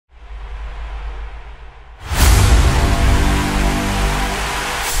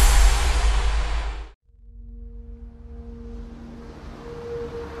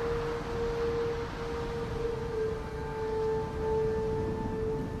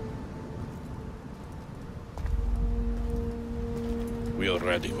We are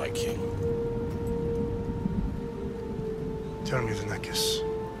ready, my king. Tell me, the Nekis.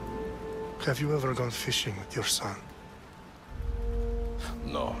 Have you ever gone fishing with your son?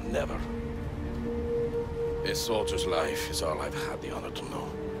 No, never. A soldier's life is all I've had the honor to know.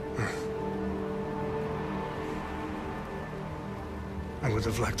 I would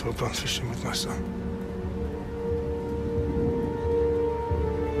have liked to have gone fishing with my son.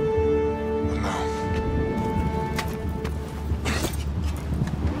 But now...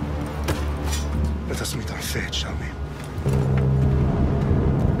 let us meet on fate, shall we?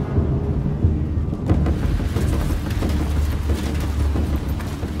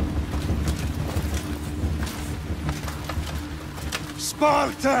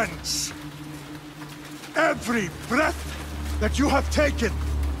 Spartans! Every breath that you have taken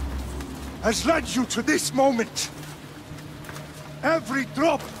has led you to this moment. Every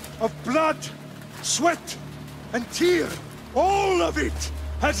drop of blood, sweat, and tear, all of it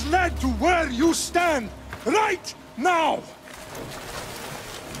has led to where you stand right now.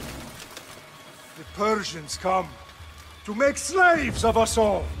 The Persians come to make slaves of us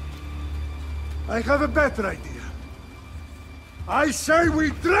all. I have a better idea. I say we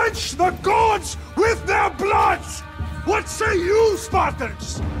drench the gods with their bloods! What say you,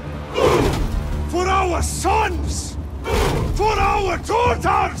 Spartans? For our sons! For our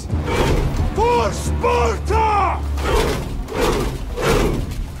daughters! For Sparta!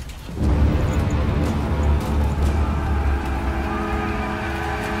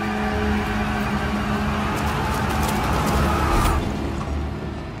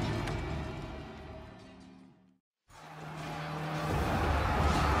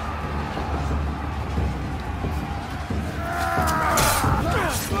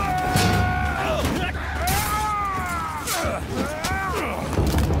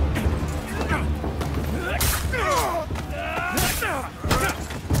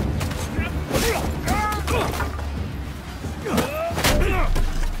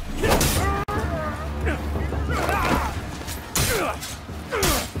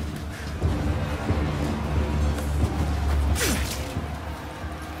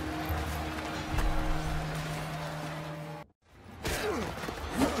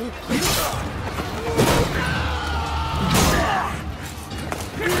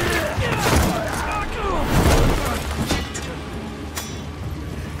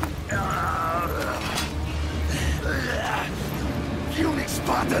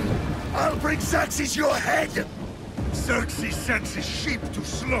 I'll bring Xerxes your head! Xerxes sends his sheep to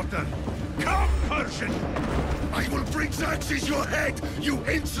slaughter. Come, Persian! I will bring Xerxes your head, you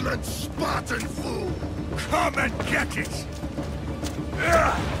insolent Spartan fool! Come and get it!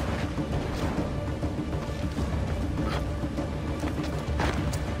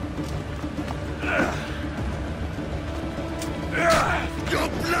 Your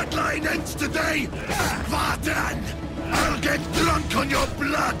bloodline ends today, Spartan! I'll get drunk on your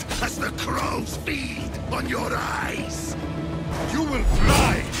blood as the crows feed on your eyes! You will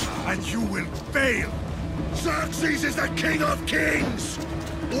fly, and you will fail! Xerxes is the king of kings!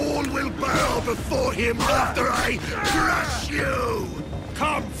 All will bow before him after I crush you!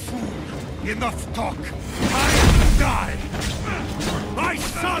 Come, fool! Enough talk! Time to die! My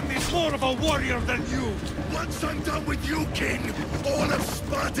son is more of a warrior than you! Once I'm done with you, king, all of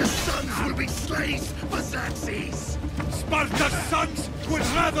Sparta's sons will be slaves for Xerxes! Sparta's sons would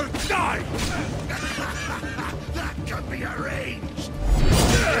rather die! That can be arranged!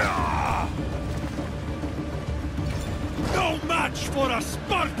 No match for a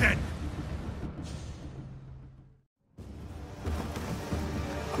Spartan!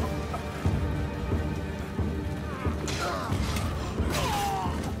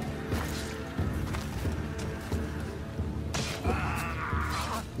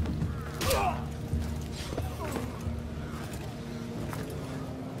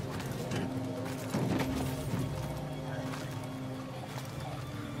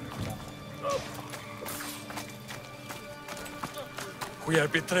 We are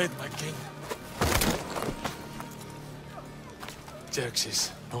betrayed, my king.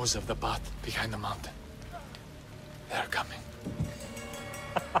 Xerxes knows of the path behind the mountain. They are coming.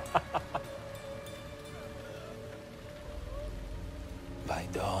 By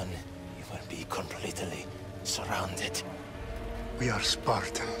dawn, you will be completely surrounded. We are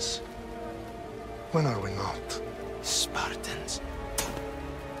Spartans. When are we not? Spartans.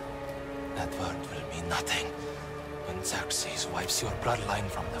 That word will mean nothing when Xerxes wipes your bloodline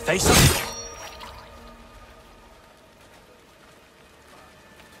from the face of...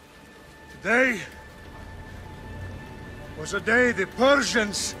 Today was a day the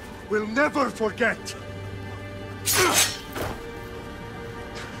Persians will never forget.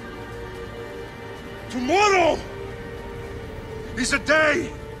 Tomorrow is a day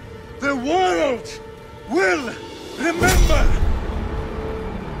the world will remember!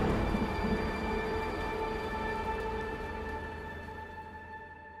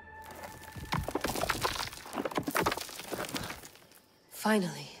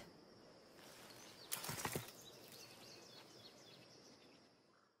 Finally.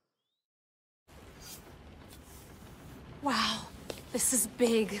 Wow, this is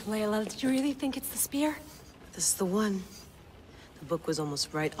big, Layla. Did you really think it's the spear? This is the one. The book was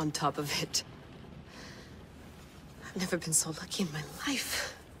almost right on top of it. I've never been so lucky in my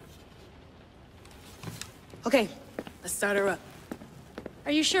life. Okay, let's start her up.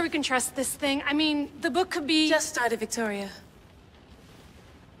 Are you sure we can trust this thing? I mean, the book could be... Just started, Victoria.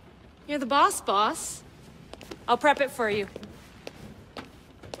 You're the boss. I'll prep it for you.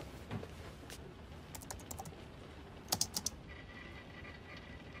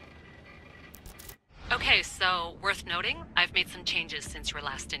 Okay, so, worth noting, I've made some changes since you were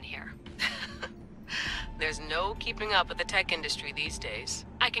last in here. There's no keeping up with the tech industry these days.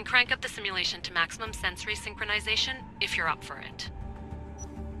 I can crank up the simulation to maximum sensory synchronization, if you're up for it.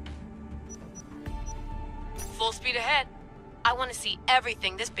 Full speed ahead. I want to see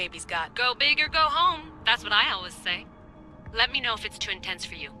everything this baby's got. Go big or go home. That's what I always say. Let me know if it's too intense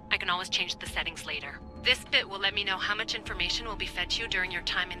for you. I can always change the settings later. This bit will let me know how much information will be fed to you during your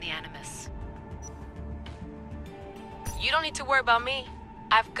time in the Animus. You don't need to worry about me.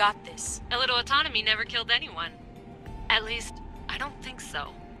 I've got this. A little autonomy never killed anyone. At least, I don't think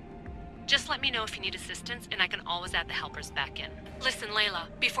so. Just let me know if you need assistance, and I can always add the helpers back in. Listen, Layla,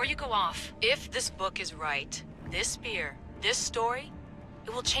 before you go off... If this book is right, this spear, this story,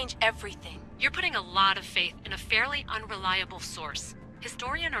 it will change everything. You're putting a lot of faith in a fairly unreliable source.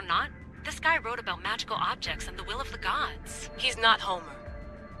 Historian or not, this guy wrote about magical objects and the will of the gods. He's not Homer.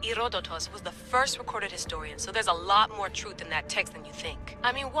 Herodotus was the first recorded historian, so there's a lot more truth in that text than you think.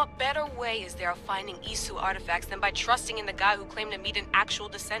 I mean, what better way is there of finding Isu artifacts than by trusting in the guy who claimed to meet an actual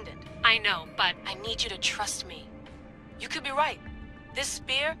descendant? I know, but... I need you to trust me. You could be right. This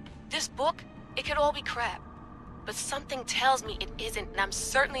spear, this book, it could all be crap. But something tells me it isn't, and I'm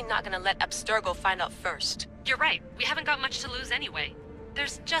certainly not gonna let Abstergo find out first. You're right. We haven't got much to lose anyway.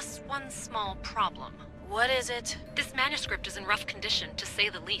 There's just one small problem. What is it? This manuscript is in rough condition, to say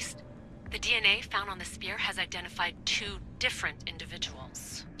the least. The DNA found on the spear has identified 2 different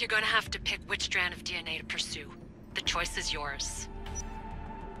individuals. You're gonna have to pick which strand of DNA to pursue. The choice is yours.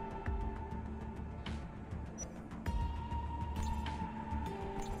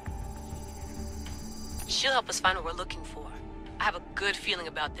 She'll help us find what we're looking for. I have a good feeling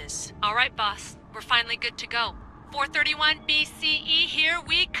about this. All right, boss. We're finally good to go. 431 BCE, here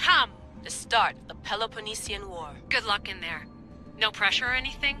we come! The start of the Peloponnesian War. Good luck in there. No pressure or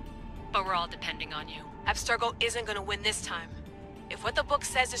anything, but we're all depending on you. Abstergo isn't gonna win this time. If what the book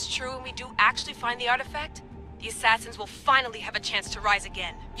says is true and we do actually find the artifact, the assassins will finally have a chance to rise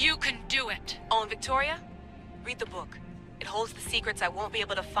again. You can do it! Oh, and Victoria? Read the book. It holds the secrets I won't be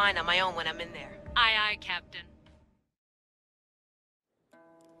able to find on my own when I'm in there. Aye, aye, Captain.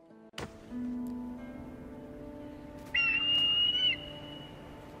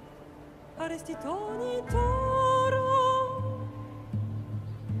 Arrestitoni toro,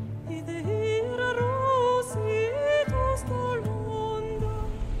 idehira rositos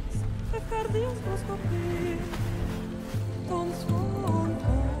tolondas, efcardias boskopir, ton svon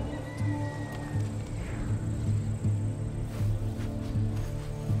potmo.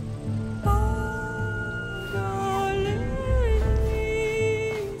 Pagalenise,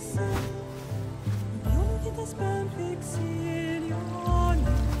 unitas ben fixilioni.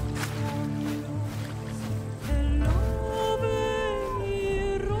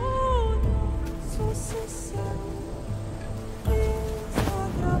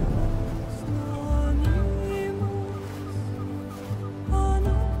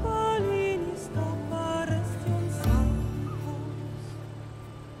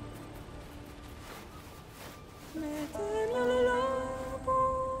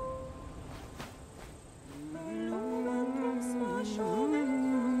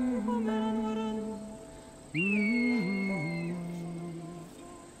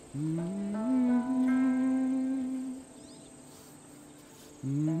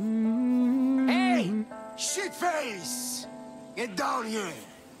 Hey! Shitface! Get down here!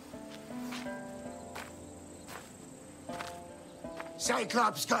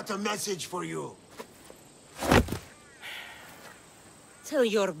 Cyclops got a message for you. Tell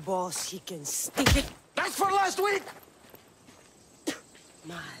your boss he can stick it. That's for last week!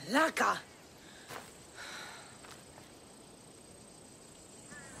 Malaka!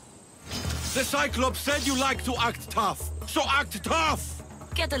 The Cyclops said you like to act tough, so act tough!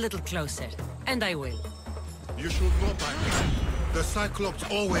 Get a little closer, and I will. You should know by now. The Cyclops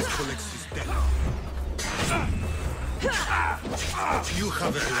always collects his debt. You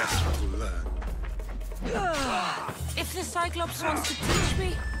have a lesson to learn. If the Cyclops wants to teach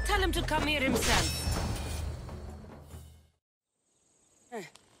me, tell him to come here himself.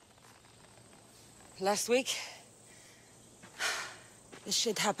 Last week? This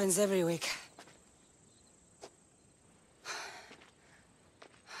shit happens every week.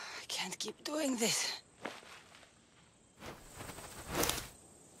 I can't keep doing this.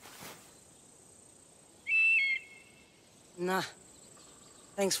 Nah.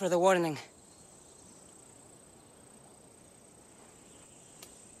 Thanks for the warning.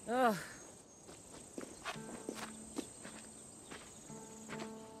 Oh.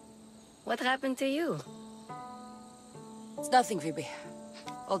 What happened to you? It's nothing, Phoebe.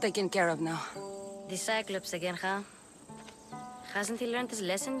 All taken care of now. The Cyclops again, huh? Hasn't he learned his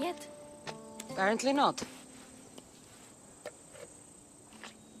lesson yet? Apparently not.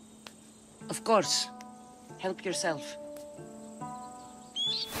 Of course. Help yourself.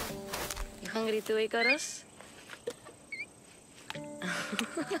 You hungry too, Icarus?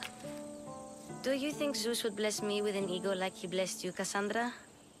 Do you think Zeus would bless me with an ego like he blessed you, Cassandra?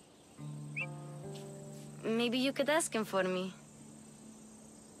 Maybe you could ask him for me.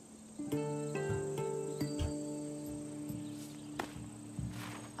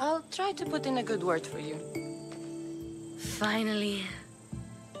 I'll try to put in a good word for you. Finally.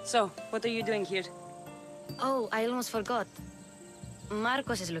 So, what are you doing here? Oh, I almost forgot.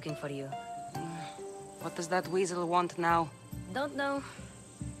 Marcos is looking for you. What does that weasel want now? Don't know.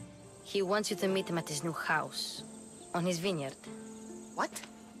 He wants you to meet him at his new house. On his vineyard. What?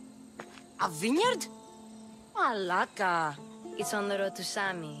 A vineyard? Malaka. It's on the road to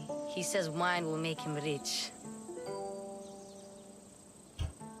Sami. He says wine will make him rich.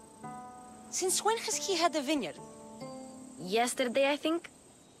 Since when has he had a vineyard? Yesterday, I think.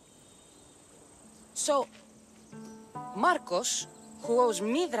 So, Marcos, who owes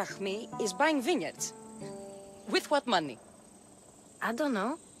me drachmi, is buying vineyards. With what money? I don't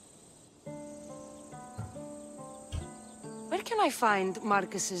know. Where can I find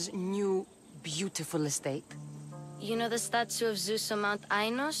Marcus's new, beautiful estate? You know the statue of Zeus on Mount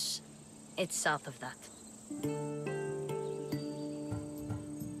Ainos? It's south of that.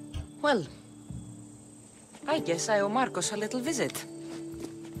 Well, I guess I owe Marcos a little visit.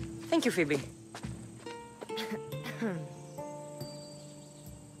 Thank you, Phoebe.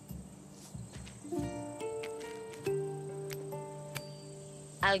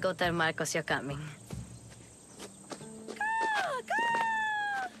 I'll go tell Marcos you're coming.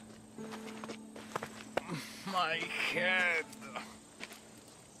 My head.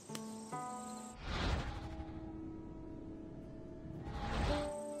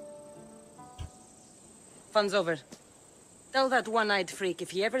 Fun's over. Tell that one-eyed freak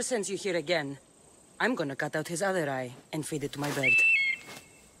if he ever sends you here again, I'm gonna cut out his other eye and feed it to my bird.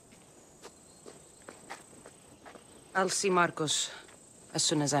 I'll see Marcos as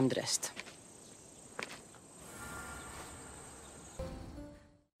soon as I'm dressed.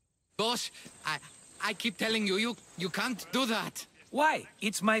 Boss, I keep telling you, you can't do that. Why?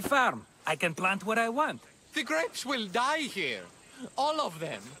 It's my farm. I can plant what I want. The grapes will die here. All of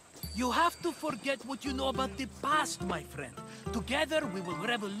them. You have to forget what you know about the past, my friend. Together, we will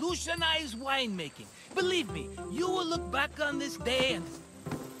revolutionize winemaking. Believe me, you will look back on this day and...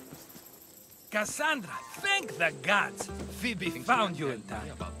 Cassandra, thank the gods! Phoebe found you in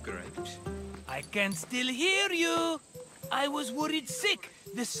time. About grapes. I can still hear you! I was worried sick.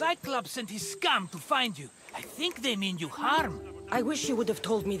 The Cyclops sent his scum to find you. I think they mean you harm. I wish you would have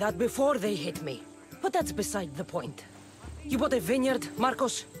told me that before they hit me. But that's beside the point. You bought a vineyard,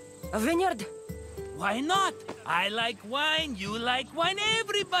 Marcos? A vineyard? Why not? I like wine, you like wine,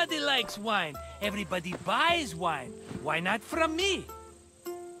 everybody likes wine. Everybody buys wine. Why not from me?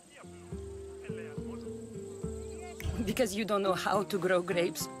 Because you don't know how to grow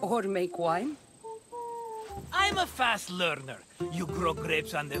grapes or make wine? I'm a fast learner. You grow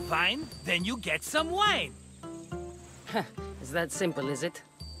grapes on the vine, then you get some wine. Is that simple, is it?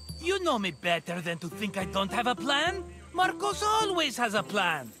 You know me better than to think I don't have a plan. Marcos always has a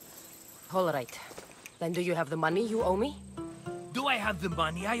plan. All right. Then do you have the money you owe me? Do I have the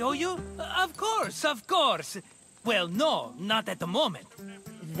money I owe you? Of course, of course. Well, no, not at the moment.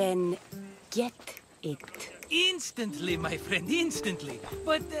 Then get it. Instantly, my friend, instantly.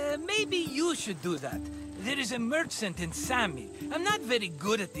 But maybe you should do that. There is a merchant in Sami. I'm not very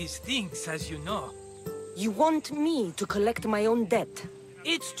good at these things, as you know. You want me to collect my own debt?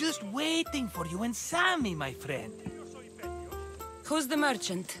 It's just waiting for you and Sammy, my friend. Who's the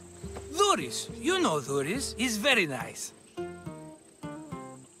merchant? Duris. You know Duris. He's very nice.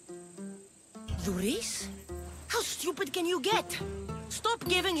 Duris? How stupid can you get? Stop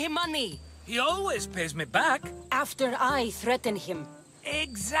giving him money! He always pays me back. After I threaten him.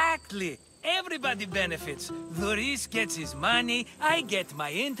 Exactly. Everybody benefits. Duris gets his money, I get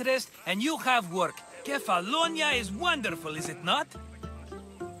my interest, and you have work. Kefalonia is wonderful, is it not?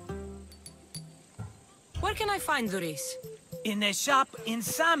 Where can I find Duris? In a shop in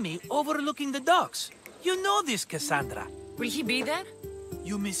Sami, overlooking the docks. You know this, Cassandra. Will he be there?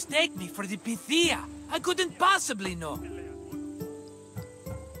 You mistake me for the Pythia. I couldn't possibly know.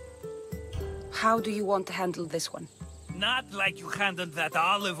 How do you want to handle this one? Not like you handled that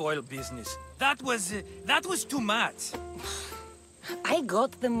olive oil business. That was too much. I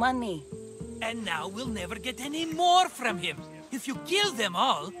got the money. And now we'll never get any more from him. If you kill them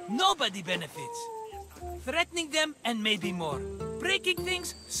all, nobody benefits. Threatening them, and maybe more. Breaking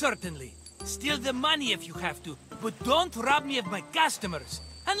things, certainly. Steal the money if you have to, but don't rob me of my customers.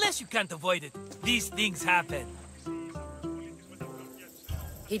 Unless you can't avoid it. These things happen.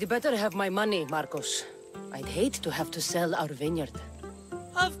 He'd better have my money, Marcos. I'd hate to have to sell our vineyard.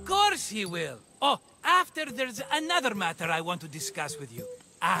 Of course he will. Oh, after there's another matter I want to discuss with you.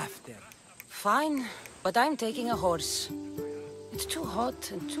 After. Fine, but I'm taking a horse. It's too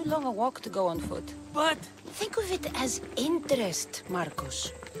hot and too long a walk to go on foot. But... think of it as interest,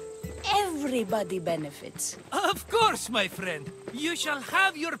 Marcos. Everybody benefits. Of course, my friend. You shall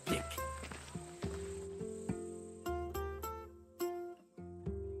have your pick.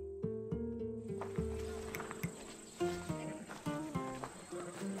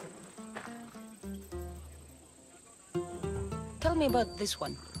 Tell me about this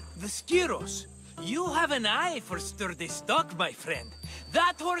one. The Skiros. You have an eye for sturdy stock, my friend.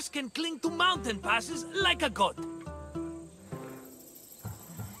 That horse can cling to mountain passes like a goat.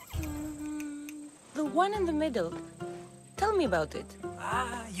 The one in the middle. Tell me about it.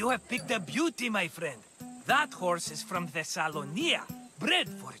 Ah, you have picked a beauty, my friend. That horse is from Thessalonia, bred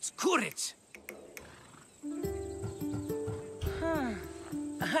for its courage. Huh.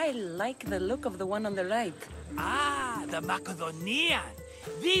 I like the look of the one on the right. Ah, the Macedonian.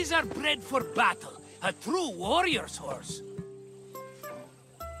 These are bred for battle. A true warrior's horse.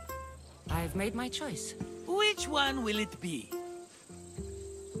 I've made my choice. Which one will it be?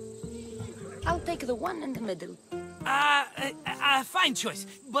 I'll take the one in the middle. Fine choice.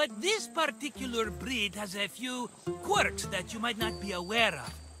 But this particular breed has a few quirks that you might not be aware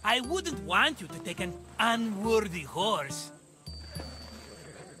of. I wouldn't want you to take an unworthy horse.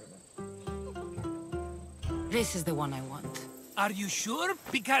 This is the one I want. Are you sure?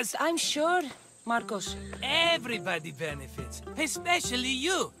 Because... I'm sure, Marcos. Everybody benefits. Especially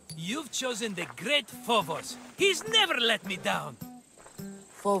you. You've chosen the great Phobos. He's never let me down.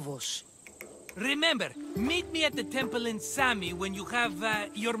 Phobos. Remember, meet me at the temple in Sami when you have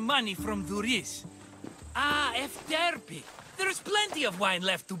your money from Duris. Ah, Efterpi. There's plenty of wine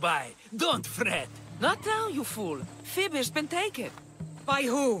left to buy. Don't fret. Not now, you fool. Phoebe's been taken. By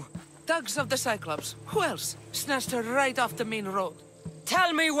who? Thugs of the Cyclops. Who else? Snatched her right off the main road.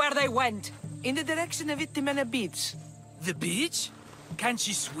 Tell me where they went. In the direction of Itimena Beach. The beach? Can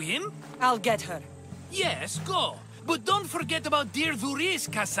she swim? I'll get her. Yes, go. But don't forget about dear Duris,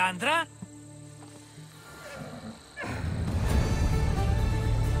 Cassandra.